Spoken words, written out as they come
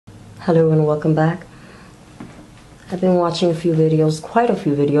Hello and welcome back. I've been watching a few videos, quite a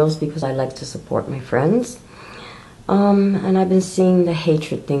few videos, because I like to support my friends. And I've been seeing the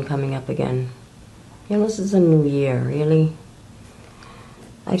hatred thing coming up again. You know, this is a new year, really.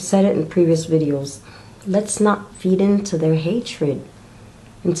 I've said it in previous videos. Let's not feed into their hatred,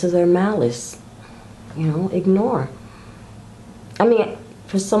 into their malice. You know, ignore. I mean,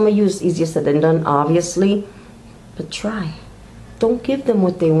 for some of you it's easier said than done, obviously, but try. Don't give them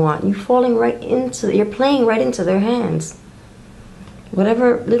what they want. You're playing right into their hands.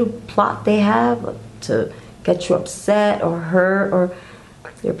 Whatever little plot they have to get you upset or hurt, or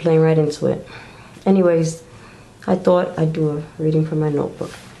you're playing right into it. Anyways, I thought I'd do a reading from my notebook.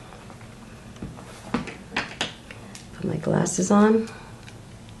 Put my glasses on.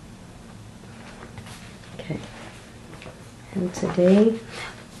 Okay. And today,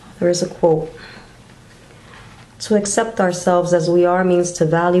 there is a quote. To accept ourselves as we are means to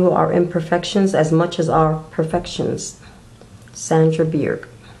value our imperfections as much as our perfections. Sandra Bierk.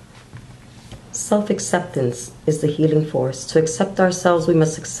 Self-acceptance is the healing force. To accept ourselves, we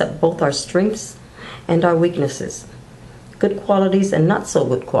must accept both our strengths and our weaknesses, good qualities and not so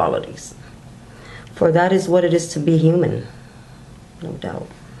good qualities. For that is what it is to be human, no doubt.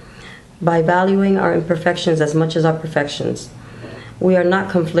 By valuing our imperfections as much as our perfections, we are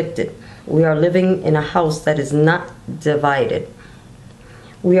not conflicted. We are living in a house that is not divided.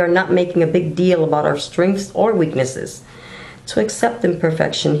 We are not making a big deal about our strengths or weaknesses. To accept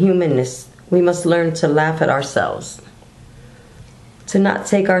imperfection, humanness, we must learn to laugh at ourselves. To not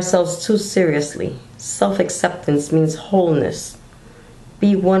take ourselves too seriously. Self-acceptance means wholeness.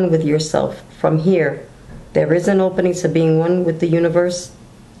 Be one with yourself. From here, there is an opening to being one with the universe,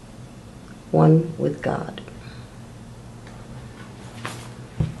 one with God.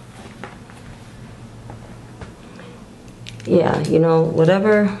 Yeah, you know,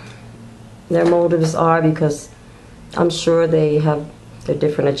 whatever their motives are, because I'm sure they have their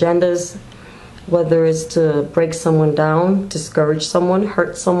different agendas, whether it's to break someone down, discourage someone,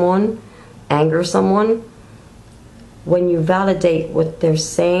 hurt someone, anger someone. When you validate what they're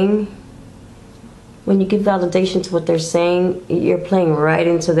saying, when you give validation to what they're saying, you're playing right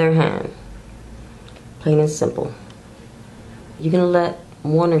into their hand. Plain and simple. You're going to let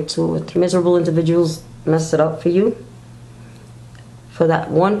one or two or three miserable individuals mess it up for you? For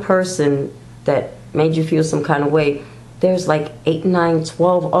that one person that made you feel some kind of way, there's like 8, 9,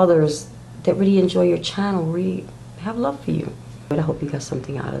 12 others that really enjoy your channel, really have love for you. But I hope you got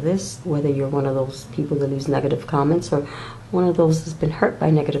something out of this, whether you're one of those people that leaves negative comments or one of those that's been hurt by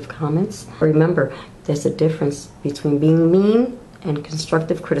negative comments. Remember, there's a difference between being mean and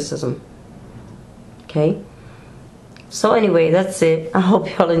constructive criticism. Okay? So anyway, that's it. I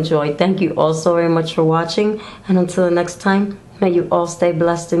hope y'all enjoyed. Thank you all so very much for watching. And until the next time, may you all stay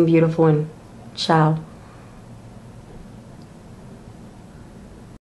blessed and beautiful, and ciao.